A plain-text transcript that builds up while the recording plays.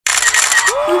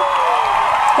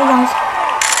Hey guys.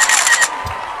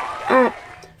 Alright,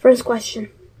 first question.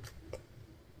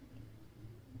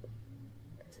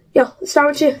 Yo, let's start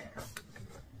with you.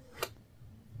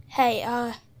 Hey,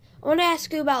 I want to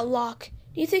ask you about Locke.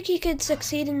 Do you think he could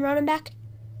succeed in running back?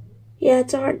 Yeah,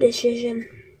 it's a hard decision.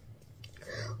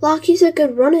 Lockie's a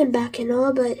good running back and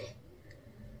all, but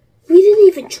we didn't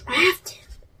even draft him.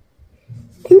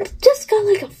 He just got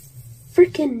like a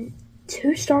freaking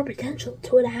 2-star potential,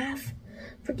 2.5.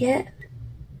 Forget.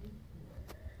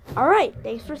 Alright,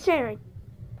 thanks for sharing.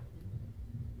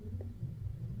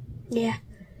 Yeah.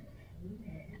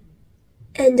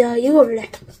 And you over there.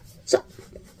 So,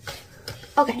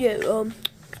 okay. Yeah, you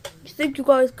think you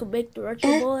guys could make the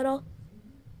retro ball at all?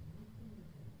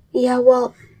 Yeah,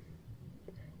 well,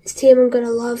 this team I'm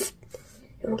gonna love,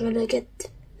 and we're gonna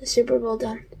get the Super Bowl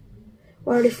done.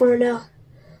 We're already 4-0.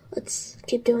 Let's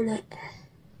keep doing that.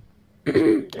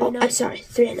 Oh, I'm sorry,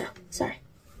 3-0. Sorry.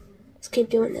 Let's keep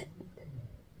doing that.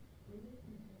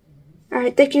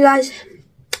 Alright, thank you guys.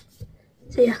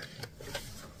 See ya.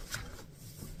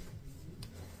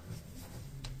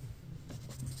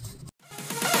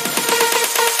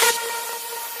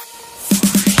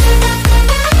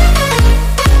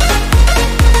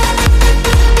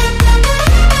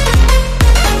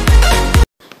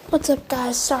 What's up,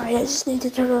 guys? Sorry, I just need to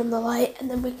turn on the light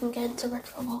and then we can get into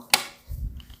retro ball.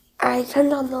 I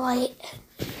turned on the light.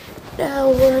 Now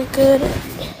we're good.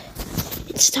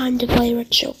 It's time to play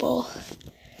retro ball.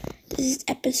 This is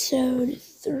episode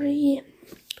 3.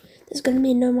 There's gonna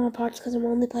be no more parts because I'm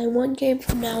only playing one game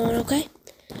from now on, okay?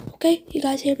 Okay, you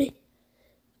guys hear me?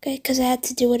 Okay, because I had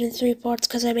to do it in 3 parts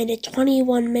because I made a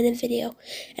 21-minute video.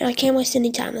 And I can't waste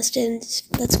any time. Let's get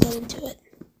into it.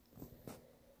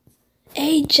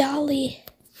 Hey, Jolly.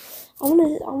 I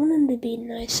want him to be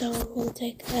nice, so I'm gonna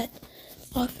take that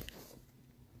off.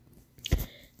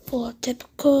 For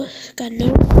typical, got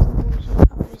no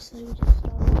obviously we just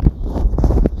started.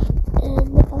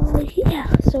 And yeah,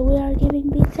 so we are giving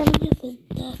Beat 7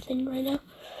 nothing right now.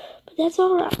 But that's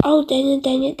alright. Oh, dang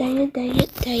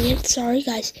it. Sorry,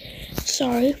 guys.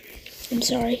 Sorry. I'm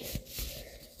sorry.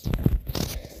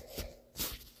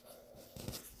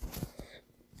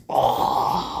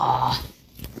 Oh.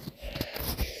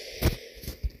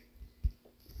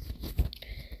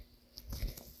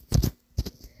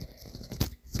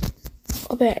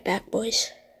 I'll be right back,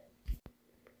 boys.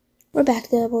 We're back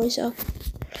there, boys. So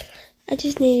I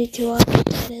just needed to put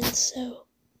that in, so.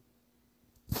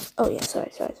 Oh, yeah, sorry.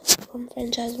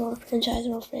 Franchise.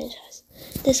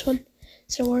 This one.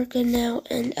 So we're good now,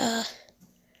 and,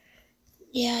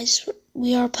 yeah,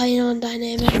 we are playing on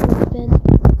dynamic. We've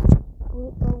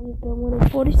been winning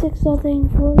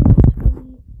 46-0,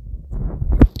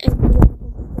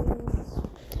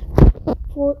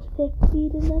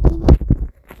 50-0.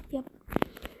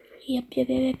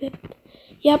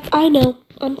 Yep, I know.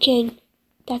 I'm king.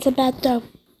 That's a bad throw. I'm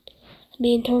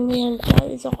being totally honest.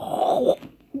 That is a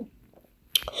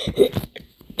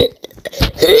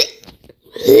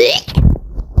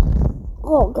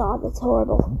oh god, that's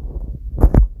horrible.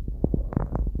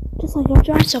 Just like our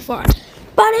drive so far.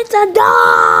 But it's a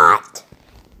dot!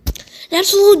 An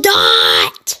absolute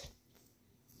dot!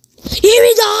 Here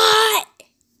is dot!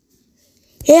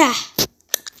 Yeah.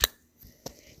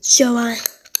 So,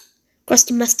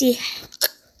 Rusty Musty.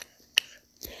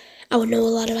 I would know a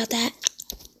lot about that.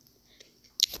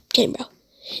 Kidding, bro.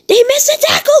 They missed a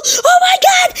tackle! Oh my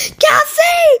god!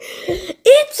 Kelsey!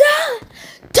 It's a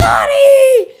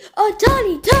Toddy! A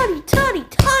Toddy!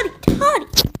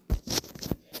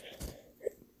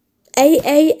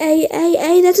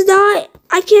 That's a dot!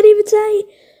 I can't even say!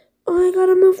 Oh, I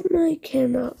gotta move my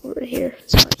camera over here.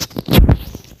 Sorry.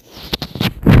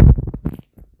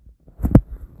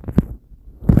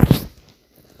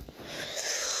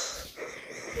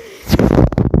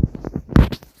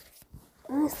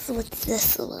 Let's switch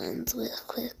this lens real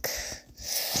quick.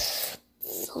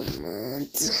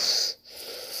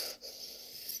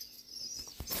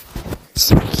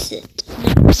 Sit.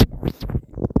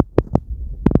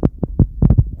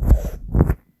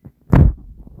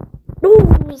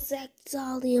 Oh, Zach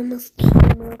Zolly almost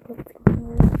came up with the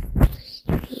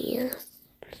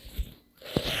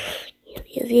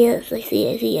Yes, I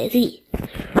see.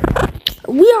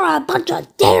 We are a bunch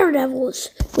of daredevils.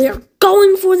 We are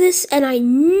going for this, and I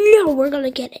know we're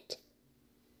gonna get it.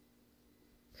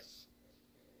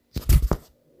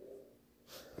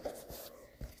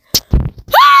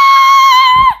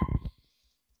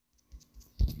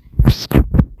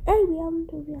 Hey, we haven't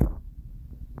told you.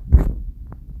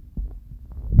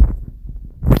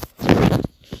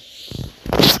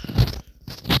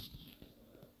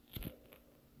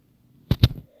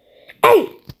 Hey!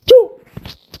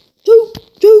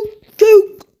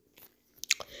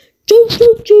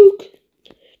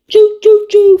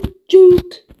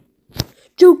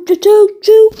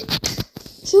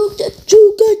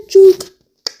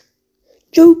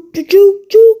 Juke, juke,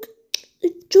 juke,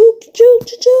 juke,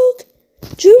 juke, juke,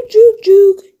 juke, juke,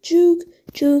 juke, juke,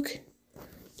 juke.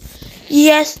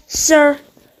 Yes, sir.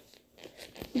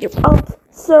 You're up,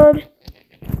 sir.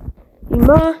 You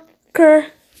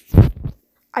marker.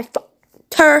 I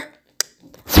fucked her.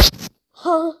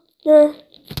 Humped her.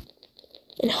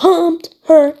 And humped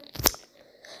her.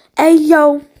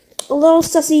 Ayo, a little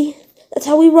sussy. That's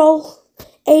how we roll.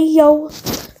 Ayo,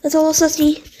 that's a little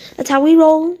sussy. That's how we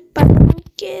roll. But I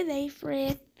don't give a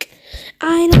frick.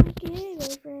 I don't give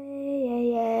a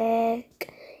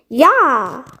frick.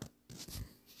 Yeah.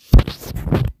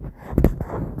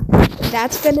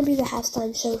 That's gonna be the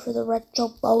halftime show for the Retro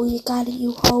Bowl. You got it,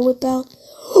 you hoe bell.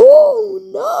 Oh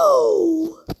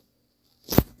no!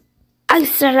 I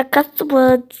said I got the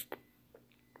words.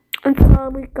 I'm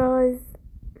sorry, guys.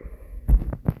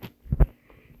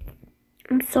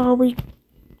 I'm sorry.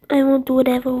 I won't do it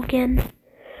ever again.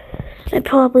 I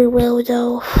probably will,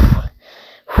 though.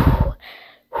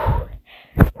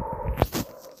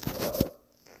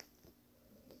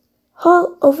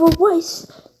 All over voice.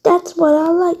 That's what I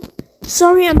like.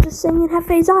 Sorry, I'm just singing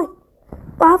Hefe's Eye.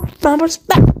 Bob, Mama's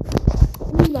back.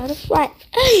 Not a flat.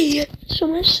 Hey, so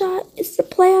my shot. It's the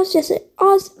playoffs. Yes, it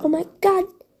is. Oh my god.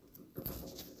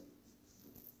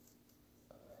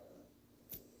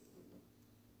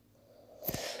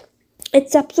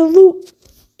 It's absolute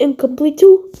incomplete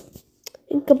too.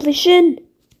 Incompletion.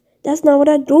 That's not what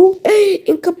I do.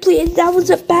 Incomplete. That was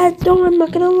a bad throw. I'm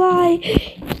not gonna lie.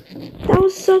 That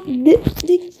was so and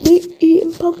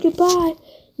pumpkin pie.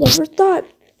 Never thought.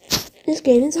 This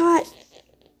game is hot.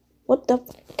 What the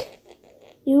fuck?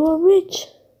 You are rich.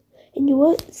 And you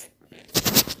what?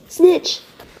 Snitch.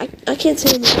 I can't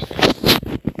say anything.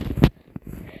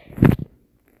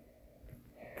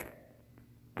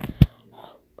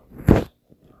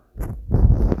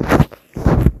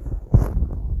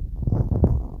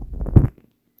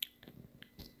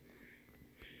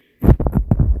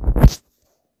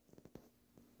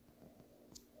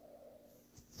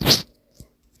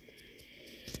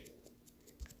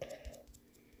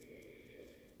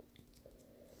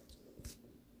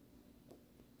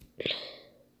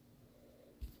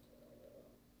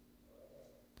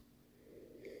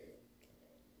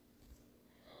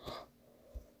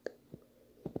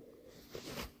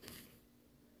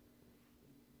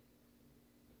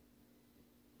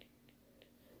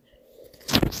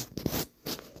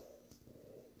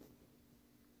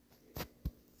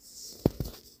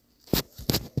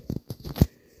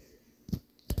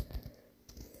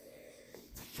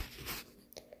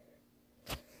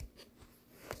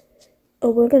 Oh,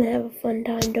 we're gonna have a fun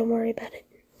time. Don't worry about it.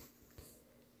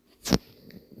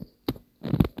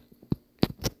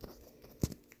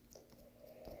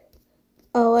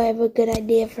 Oh, I have a good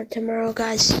idea for tomorrow,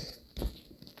 guys.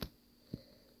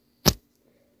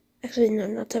 Actually, no,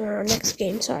 not tomorrow. Next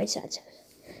game. Sorry, sad.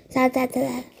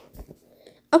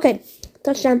 Okay,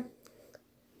 touchdown.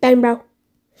 Bang, bro.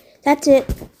 That's it.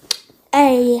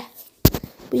 Hey,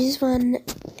 we just won,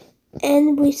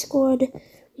 and we scored.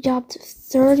 We dropped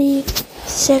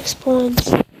 36 points.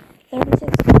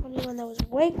 36-21. That was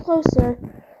way closer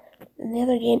than the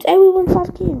other games. Hey, we won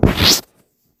 5 games.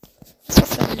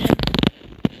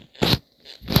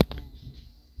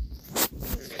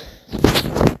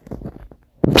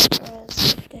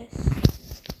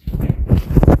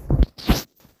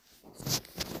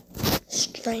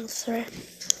 Strength threat.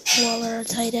 Waller,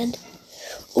 tight end.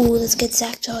 Ooh, let's get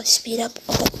Zach to speed up.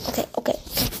 Okay.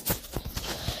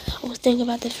 I was thinking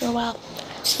about this for a while.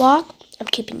 Block, I'm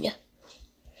keeping you.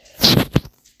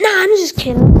 Nah, I'm just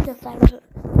kidding.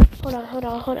 Hold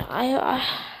on.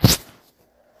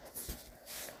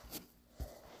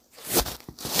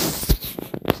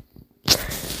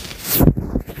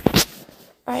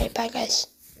 Alright, bye guys.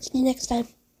 See you next time.